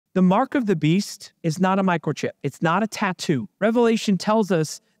The mark of the beast is not a microchip. It's not a tattoo. Revelation tells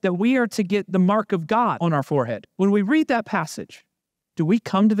us that we are to get the mark of God on our forehead. When we read that passage, do we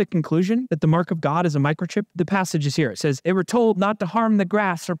come to the conclusion that the mark of God is a microchip? The passage is here. It says, they were told not to harm the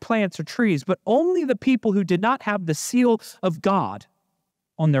grass or plants or trees, but only the people who did not have the seal of God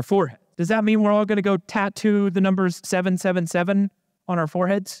on their forehead. Does that mean we're all going to go tattoo the numbers 777 on our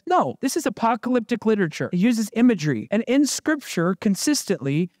foreheads? No, this is apocalyptic literature. It uses imagery. And in Scripture,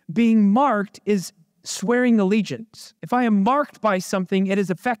 consistently, being marked is swearing allegiance. If I am marked by something, it has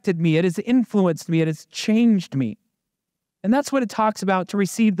affected me, it has influenced me, it has changed me. And that's what it talks about to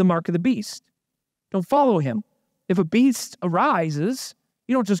receive the mark of the beast. Don't follow him. If a beast arises,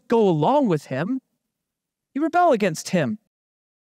 you don't just go along with him. You rebel against him.